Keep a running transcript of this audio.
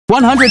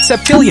100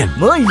 septillion.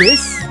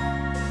 Minus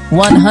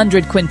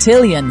 100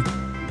 quintillion.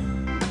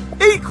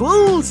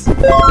 equals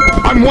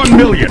I'm 1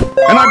 million,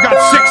 and I've got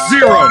 6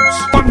 zeros.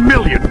 1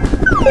 million.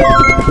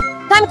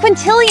 I'm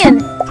quintillion,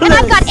 and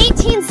I've got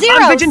 18 zeros.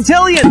 I'm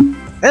vigintillion,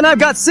 and I've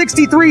got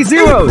 63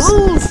 zeros.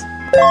 equals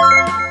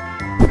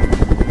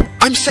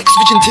I'm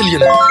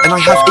sexvigintillion, and I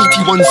have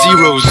 81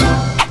 zeros.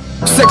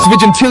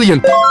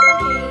 Sexvigintillion.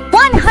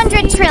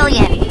 100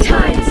 trillion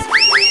times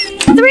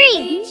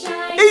 3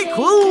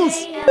 equals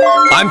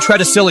I'm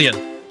tredecillion,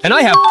 and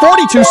I have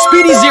 42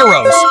 speedy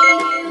zeros.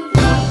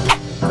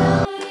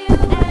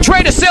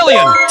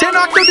 Tredecillion! 10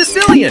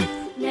 octodecillion!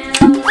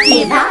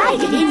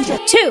 divided into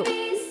 2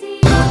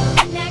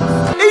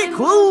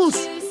 equals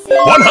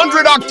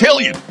 100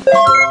 octillion.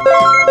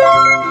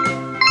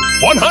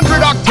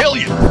 100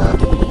 octillion.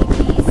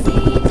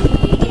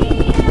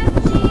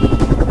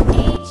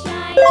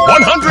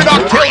 100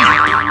 octillion.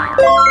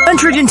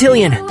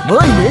 Quadrillion.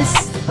 minus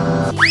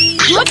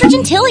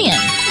Quadrillion.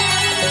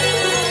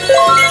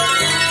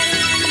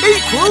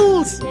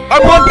 equals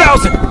I'm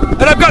 1,000,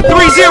 and I've got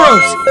 3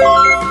 zeros!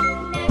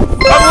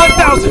 I'm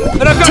 1,000,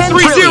 and I've got 10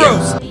 3 trillion.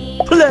 zeros!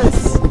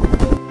 plus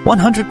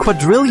 100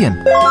 quadrillion.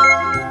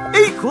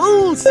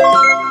 equals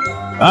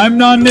I'm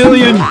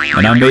nonillion,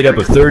 and I'm made up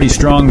of 30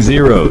 strong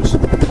zeros.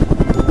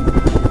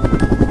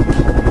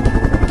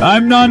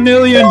 I'm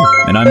nonillion,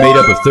 and I'm made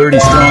up of 30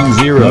 strong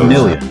zeros.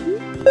 Nonillion.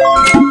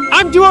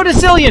 I'm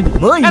duodecillion,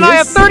 minus and I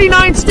have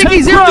 39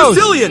 sticky zeros!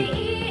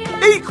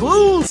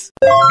 equals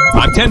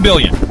I'm 10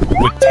 billion,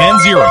 with 10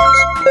 zeros.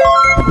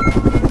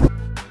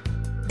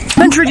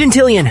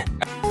 Quadrillion.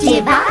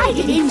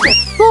 divided into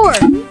 4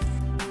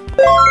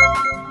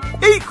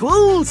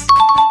 equals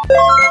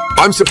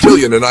I'm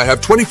septillion, and I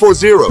have 24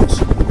 zeros.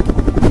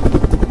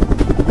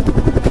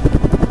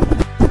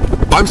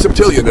 I'm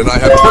septillion, and I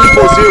have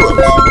 24 zeros.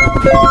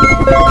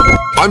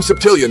 I'm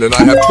septillion, and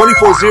I have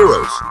 24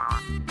 zeros.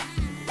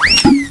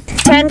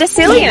 10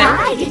 decillion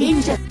divided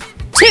into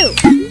 2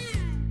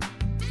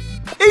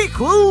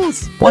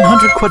 equals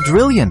 100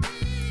 quadrillion.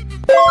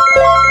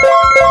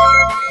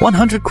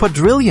 100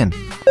 quadrillion.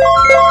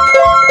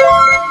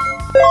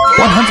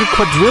 100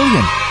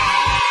 quadrillion.